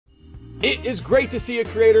It is great to see you,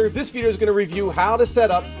 creator. This video is going to review how to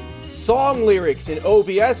set up song lyrics in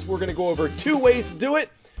OBS. We're going to go over 2 ways to do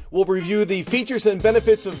it. We'll review the features and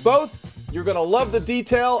benefits of both. You're going to love the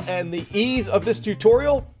detail and the ease of this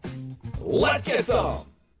tutorial. Let's get some!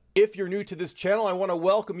 If you're new to this channel, I want to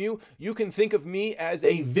welcome you. You can think of me as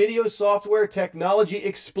a video software technology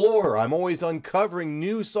explorer. I'm always uncovering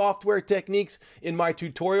new software techniques in my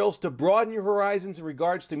tutorials to broaden your horizons in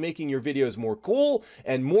regards to making your videos more cool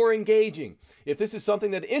and more engaging. If this is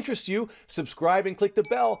something that interests you, subscribe and click the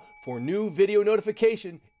bell for new video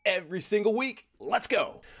notification every single week. Let's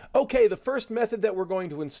go! Okay, the first method that we're going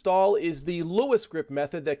to install is the Lua script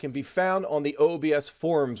method that can be found on the OBS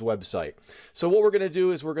forums website. So what we're going to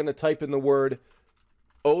do is we're going to type in the word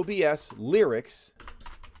OBS lyrics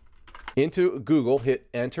into Google, hit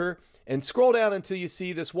enter, and scroll down until you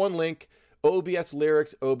see this one link, OBS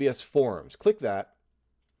lyrics, OBS forums. Click that.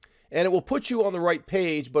 And it will put you on the right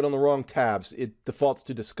page, but on the wrong tabs. It defaults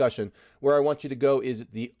to discussion. Where I want you to go is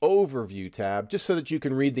the overview tab, just so that you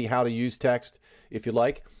can read the how to use text if you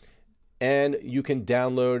like. And you can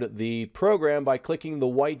download the program by clicking the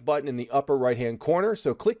white button in the upper right-hand corner.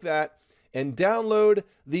 So click that and download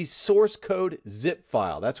the source code zip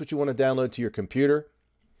file. That's what you want to download to your computer.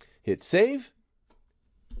 Hit save,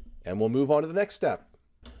 and we'll move on to the next step.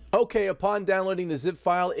 Okay, upon downloading the zip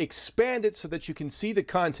file, expand it so that you can see the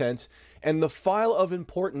contents, and the file of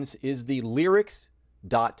importance is the lyrics.lua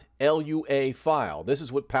file. This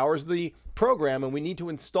is what powers the program, and we need to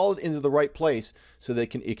install it into the right place so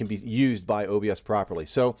that it can be used by OBS properly.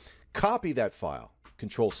 So copy that file,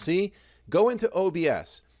 Control-C, go into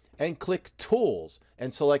OBS, and click Tools,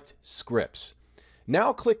 and select Scripts.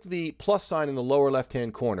 Now click the plus sign in the lower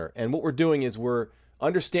left-hand corner, and what we're doing is we're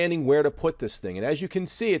understanding where to put this thing. And as you can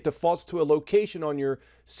see, it defaults to a location on your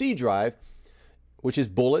C drive, which is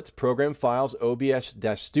Bullets, Program Files, OBS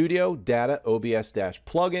Studio, Data, OBS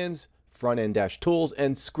Plugins, Front-End Tools,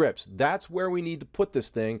 and Scripts. That's where we need to put this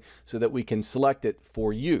thing so that we can select it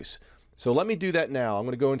for use. So let me do that now. I'm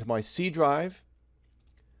going to go into my C drive.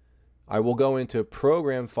 I will go into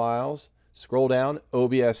Program Files, scroll down,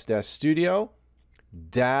 OBS Studio,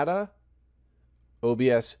 Data,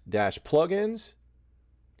 OBS Plugins,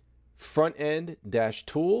 Front-End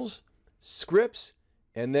Tools, Scripts,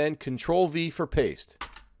 and then Control-V for paste.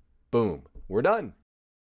 Boom, we're done.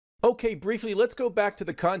 Okay, briefly, let's go back to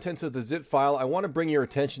the contents of the zip file. I want to bring your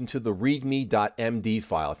attention to the Readme.md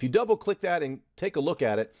file. If you double-click that and take a look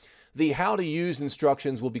at it, the how to use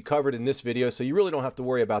instructions will be covered in this video, so you really don't have to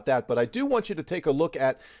worry about that. But I do want you to take a look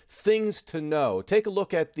at things to know. Take a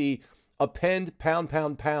look at the append #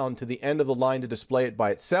 to the end of the line to display it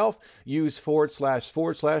by itself. Use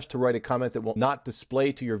 // to write a comment that will not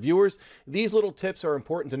display to your viewers. These little tips are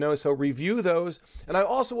important to know, so review those. And I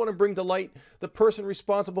also want to bring to light the person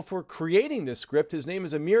responsible for creating this script. His name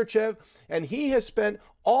is Amirchev, and he has spent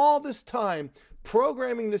all this time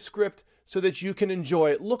programming this script so that you can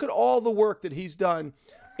enjoy it. Look at all the work that he's done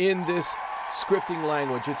in this scripting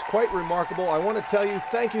language. It's quite remarkable. I want to tell you,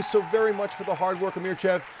 thank you so very much for the hard work,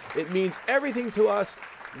 Amirchev. It means everything to us.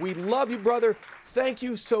 We love you, brother. Thank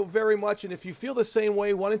you so very much. And if you feel the same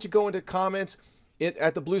way, why don't you go into comments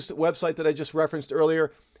at the Blue website that I just referenced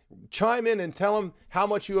earlier. Chime in and tell him how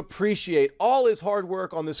much you appreciate all his hard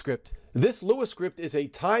work on the script. This Lua script is a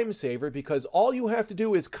time saver because all you have to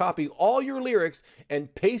do is copy all your lyrics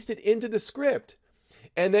and paste it into the script,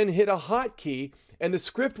 and then hit a hotkey, and the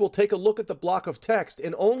script will take a look at the block of text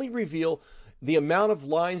and only reveal the amount of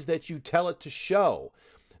lines that you tell it to show.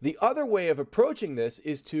 The other way of approaching this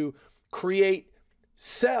is to create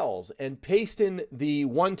cells and paste in the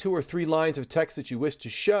 1, 2, or 3 lines of text that you wish to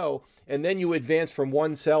show, and then you advance from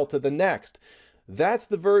one cell to the next. That's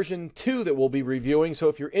the version 2 that we'll be reviewing, so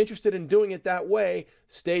if you're interested in doing it that way,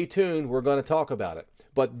 stay tuned, we're going to talk about it.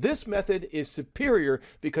 But this method is superior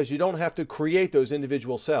because you don't have to create those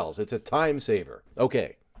individual cells. It's a time saver.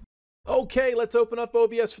 Okay, let's open up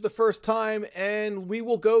OBS for the first time, and we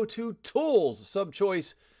will go to Tools,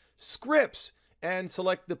 subchoice Scripts, and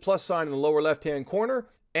select the plus sign in the lower left-hand corner,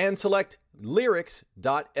 and select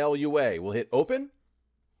lyrics.lua. We'll hit Open.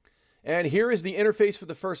 And here is the interface for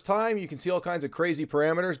the first time. You can see all kinds of crazy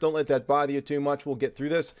parameters. Don't let that bother you too much. We'll get through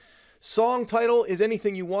this. Song title is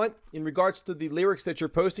anything you want in regards to the lyrics that you're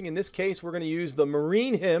posting. In this case, we're going to use the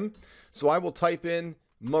Marine hymn. So I will type in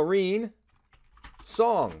Marine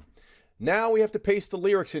song. Now we have to paste the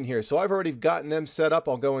lyrics in here. So I've already gotten them set up.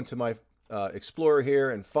 I'll go into my Explorer here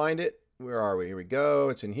and find it. Where are we? Here we go.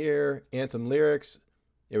 It's in here. Anthem lyrics.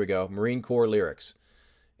 Here we go. Marine Corps lyrics.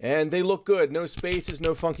 And they look good. No spaces,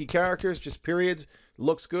 no funky characters, just periods.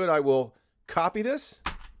 Looks good. I will copy this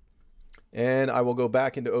And I will go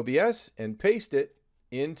back into OBS and paste it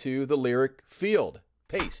into the lyric field.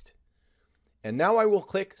 Paste. And now I will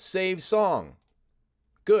click Save Song.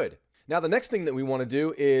 Good. Now the next thing that we want to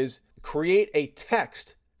do is create a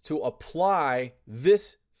text to apply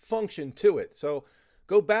this function to it. So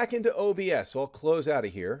go back into OBS. So I'll close out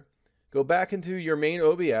of here. Go back into your main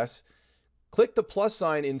OBS. Click the plus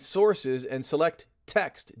sign in Sources and select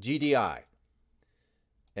Text, GDI.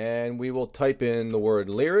 And we will type in the word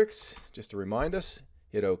lyrics, just to remind us.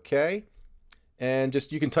 Hit OK. And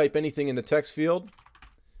just you can type anything in the text field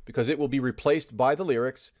because it will be replaced by the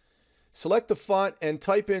lyrics. Select the font and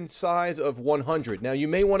type in size of 100. Now you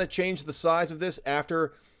may want to change the size of this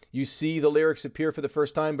after you see the lyrics appear for the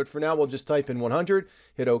first time, but for now we'll just type in 100,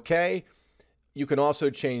 hit OK. You can also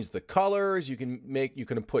change the colors. You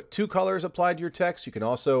can put 2 colors applied to your text. You can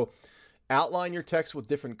also outline your text with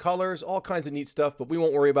different colors, all kinds of neat stuff, but we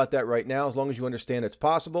won't worry about that right now. As long as you understand it's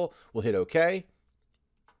possible, we'll hit OK.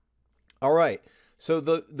 All right, so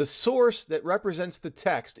the source that represents the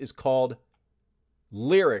text is called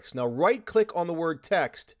lyrics. Now right click on the word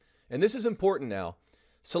text, and this is important now.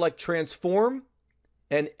 Select transform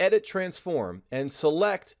and edit transform and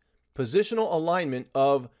select positional alignment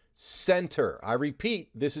of center. I repeat,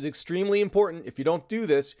 this is extremely important. If you don't do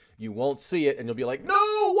this, you won't see it and you'll be like, no,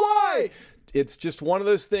 why? It's just one of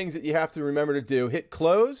those things that you have to remember to do. Hit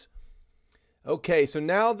close. Okay, so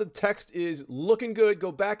now the text is looking good.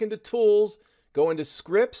 Go back into tools, go into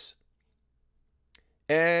scripts,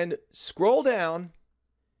 and scroll down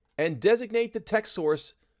and designate the text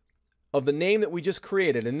source of the name that we just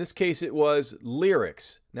created. In this case, it was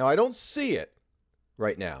lyrics. Now, I don't see it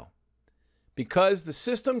right now because the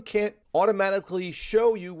system can't automatically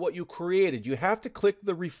show you what you created. You have to click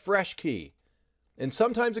the refresh key. And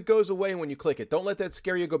sometimes it goes away when you click it. Don't let that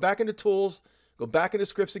scare you. Go back into tools, go back into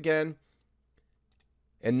scripts again.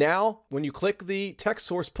 And now, when you click the text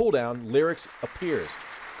source pull down, lyrics appears.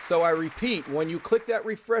 So I repeat, when you click that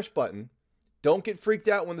refresh button, don't get freaked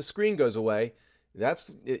out when the screen goes away.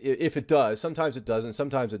 That's if it does. Sometimes it doesn't.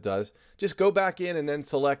 Sometimes it does. Just go back in and then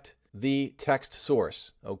select the text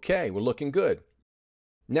source. Okay, we're looking good.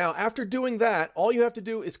 Now, after doing that, all you have to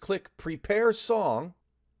do is click Prepare Song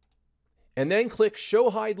and then click Show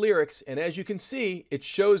Hide Lyrics. And as you can see, it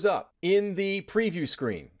shows up in the preview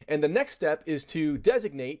screen. And the next step is to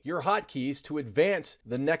designate your hotkeys to advance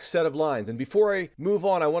the next set of lines. And before I move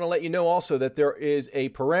on, I want to let you know also that there is a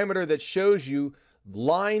parameter that shows you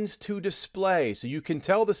lines to display. So you can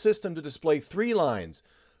tell the system to display 3 lines.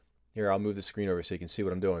 Here, I'll move the screen over so you can see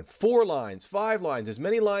what I'm doing. 4 lines, 5 lines, as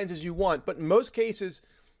many lines as you want. But in most cases,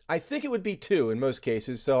 I think it would be 2 in most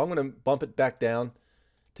cases. So I'm going to bump it back down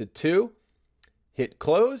to 2. Hit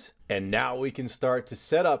close, and now we can start to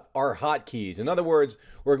set up our hotkeys. In other words,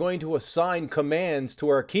 we're going to assign commands to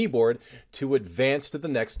our keyboard to advance to the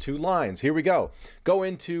next 2 lines. Here we go. Go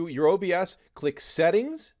into your OBS, click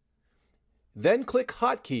Settings, then click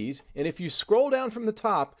Hotkeys, and if you scroll down from the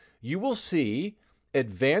top, you will see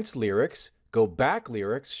Advanced Lyrics, Go Back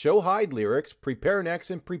Lyrics, Show Hide Lyrics, Prepare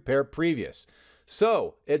Next, and Prepare Previous.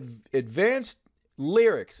 So, Advanced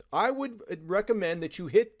Lyrics, I would recommend that you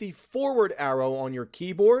hit the forward arrow on your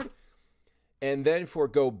keyboard, and then for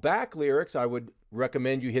Go Back Lyrics, I would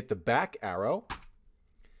recommend you hit the back arrow.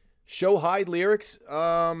 Show Hide Lyrics,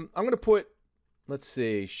 I'm going to put, let's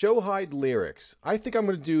see, Show Hide Lyrics. I think I'm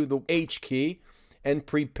going to do the H key, and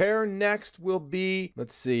Prepare Next will be,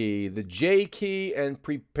 let's see, the J key, and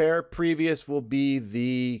Prepare Previous will be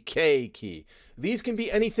the K key. These can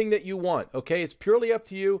be anything that you want, okay? It's purely up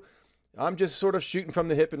to you. I'm just sort of shooting from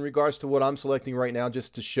the hip in regards to what I'm selecting right now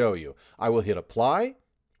just to show you. I will hit apply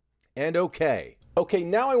and OK. Okay,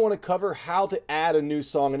 now I want to cover how to add a new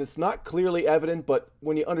song, and it's not clearly evident, but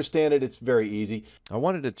when you understand it, it's very easy. I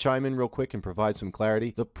wanted to chime in real quick and provide some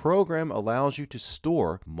clarity. The program allows you to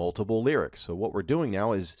store multiple lyrics. So what we're doing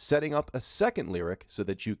now is setting up a second lyric so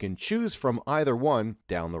that you can choose from either one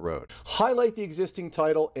down the road. Highlight the existing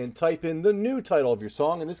title and type in the new title of your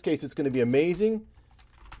song. In this case, it's going to be Amazing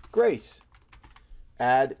Grace.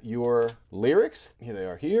 Add your lyrics. Here they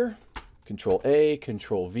are here. Control A,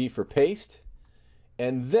 Control V for paste.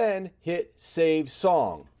 And then hit Save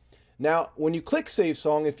Song. Now, when you click Save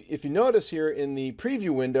Song, if you notice here in the preview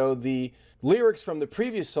window, the lyrics from the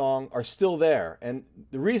previous song are still there. And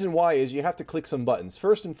the reason why is you have to click some buttons.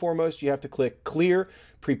 First and foremost, you have to click Clear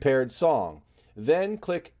Prepared Song. Then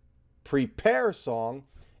click Prepare Song.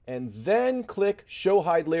 And then click Show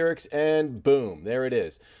Hide Lyrics, and boom, there it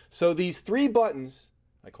is. So these 3 buttons,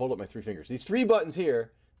 I hold up my 3 fingers, these 3 buttons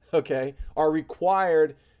here, okay, are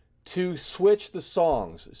required to switch the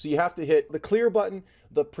songs. So you have to hit the clear button,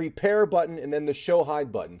 the prepare button, and then the show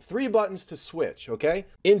hide button. 3 buttons to switch, okay?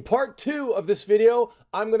 In part 2 of this video,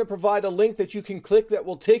 I'm going to provide a link that you can click that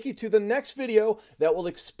will take you to the next video that will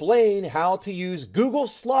explain how to use Google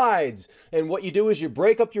Slides. And what you do is you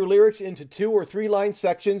break up your lyrics into 2 or 3 line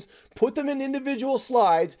sections, put them in individual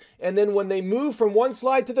slides, and then when they move from one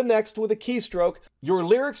slide to the next with a keystroke, your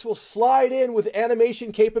lyrics will slide in with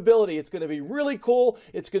animation capability. It's going to be really cool.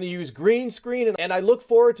 It's going to use green screen, and I look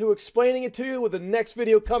forward to explaining it to you with the next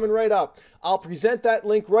video coming right up. I'll present that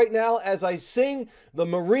link right now as I sing the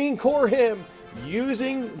Marine Corps hymn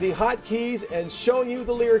using the hotkeys and showing you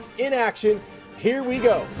the lyrics in action. Here we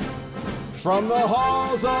go. From the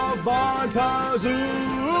halls of Montezuma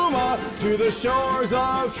to the shores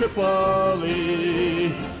of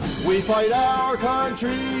Tripoli, we fight our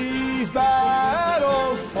country's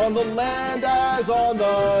battles on the land as on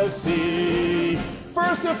the sea.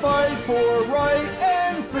 First to fight for right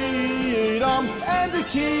and freedom and to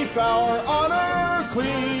keep our honor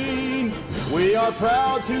clean. We are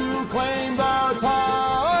proud to claim the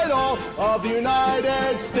title of the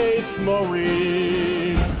United States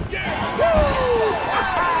Marines. Yeah! Woo!